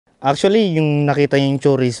Actually, yung nakita niya yung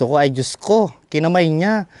chorizo ko, ay Diyos ko, kinamay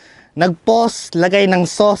niya. Nag-pause, lagay ng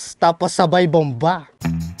sauce, tapos sabay bomba.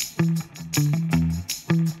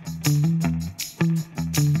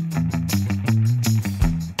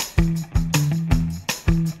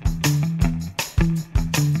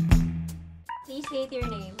 Please state your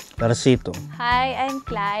name. Larcito. Hi, I'm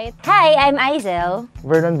Clyde. Hi, I'm Izel.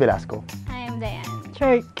 Vernon Velasco. Hi, I'm Diane.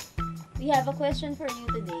 Church. We have a question for you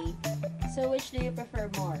today. So which do you prefer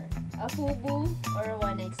more? A FUBU or a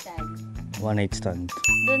one-night stand? One-night stand.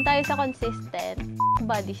 Doon tayo sa consistent.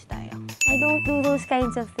 Buddies tayo. I don't do those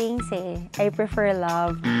kinds of things eh. I prefer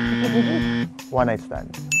love. One night stand.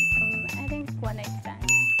 I think one night stand.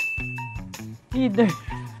 Either.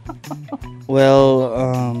 Well,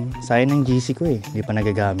 sayang ng GC ko eh. Hindi pa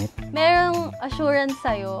nagagamit. Merong assurance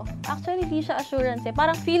sa'yo. Actually, di siya assurance eh.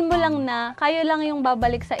 Parang feel mo lang na kayo lang yung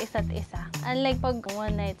babalik sa isa't isa. Unlike pag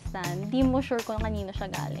one night stand, di mo sure kung kanino siya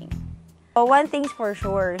galing. One thing's for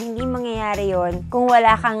sure, hindi mangyayari yon kung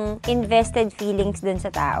wala kang invested feelings dun sa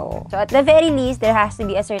tao. So at the very least, there has to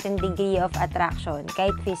be a certain degree of attraction,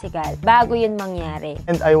 kahit physical, bago yun mangyari.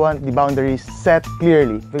 And I want the boundaries set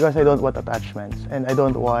clearly because I don't want attachments and I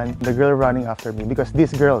don't want the girl running after me because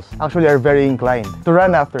these girls actually are very inclined to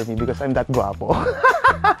run after me because I'm that guapo.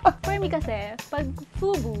 For me kasi, pag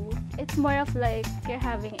FUBU, it's more of like you're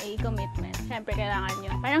having a commitment. Siyempre, kailangan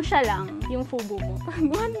nyo. Parang siya lang yung FUBU mo. Pag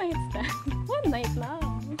one night stand, one night lang.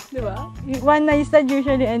 Di ba? One night stand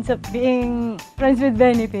usually ends up being friends with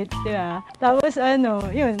benefits, di ba? Tapos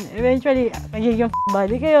yun, eventually, magiging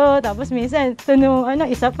buddy kayo. Tapos minsan,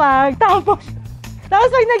 isa pa. Tapos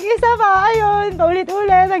pag nag-isa pa, ayun,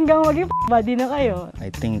 paulit-ulit hanggang maging buddy na kayo. I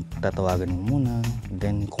think tatawagan mo muna.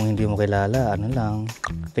 Then kung hindi mo kilala,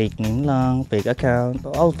 fake name lang, fake account,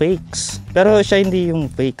 all fakes. Pero siya hindi yung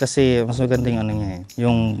fake kasi mas maganda yung niya eh.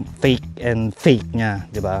 Yung fake and fake niya,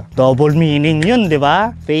 di ba? Double meaning yun, di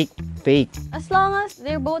ba? Fake. As long as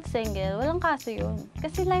they're both single, walang kaso yun.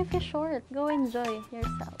 Kasi life is short. Go enjoy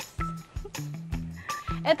yourselves.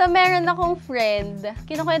 Eto, meron akong friend.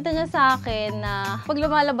 Kinukwento niya sa akin na pag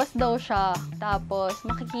lumalabas daw siya, tapos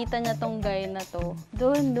makikita niya tong guy na to,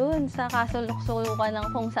 doon sa kasulok-sulukan ng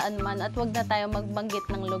kung saan man at wag na tayo magbanggit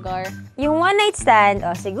ng lugar. Yung one night stand,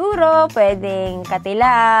 siguro pwedeng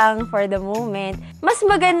katilang for the moment. Mas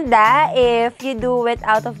maganda if you do it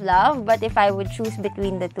out of love, but if I would choose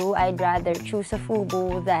between the two, I'd rather choose a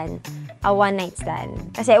FUBU than a one night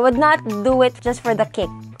stand. Kasi I would not do it just for the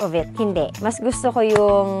kick of it. Hindi. Mas gusto ko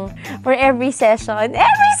yung for every session,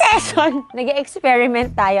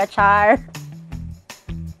 nag-experiment tayo, char.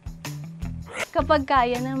 Kapag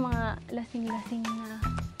kaya ng mga lasing-lasing na,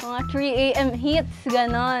 mga 3 AM hits,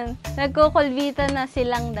 ganon. Nagkukulbita na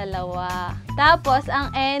silang dalawa. Tapos,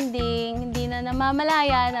 ang ending, hindi na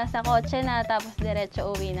namamalaya, nasa kotse na, tapos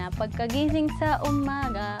diretso uwi na. Pagkagising sa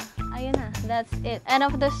umaga, ayun na, that's it. End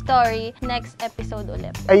of the story, next episode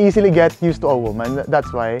ulit. I easily get used to a woman.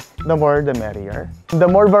 That's why the more the merrier. The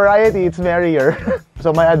more variety, it's merrier.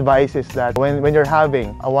 So my advice is that when you're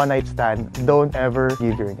having a one-night stand, don't ever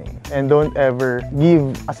give your name. And don't ever give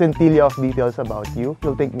a scintilla of details about you.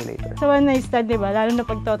 You'll thank me later. Sa one night stand, diba? Lalo na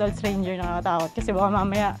pag total stranger, nakakatakot. Kasi baka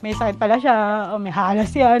mamaya may sakit pala siya, o may halas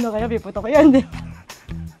yan, o kaya piputok yan, diba?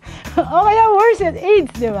 O kaya worse yun,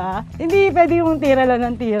 AIDS, di ba? Hindi pwede yung tira lang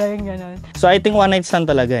ng tira, yung gano'n. So I think one night stand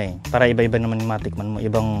talaga eh. Para iba-iba naman yung matikman mo.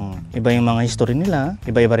 Iba yung mga history nila.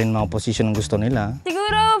 Iba-iba rin mga position ng gusto nila.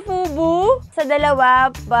 Siguro FUBU sa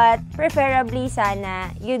dalawa, but preferably sana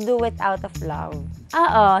you do it out of love.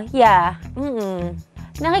 Yeah.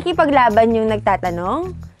 Nakikipaglaban yung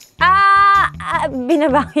nagtatanong?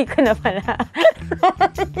 Binabangi ko na pala.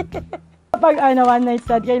 Kapag one night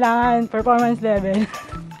stand, kailangan performance level.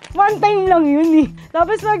 One time lang yun eh.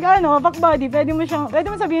 Tapos pag fuck body, pwede mo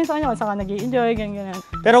sabihin sa kanya kung saan ka nag-i-enjoy, ganyan.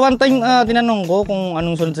 Pero one time, tinanong ko kung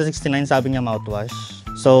anong sunod sa 69, sabi niya mouthwash.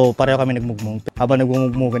 So, pareho kami nagmugmug. Habang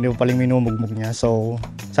nagmumugmug, hindi ko paling minumugmug niya. So,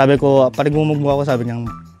 sabi ko, pag nagmumugmug ako, sabi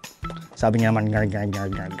niya naman, garg.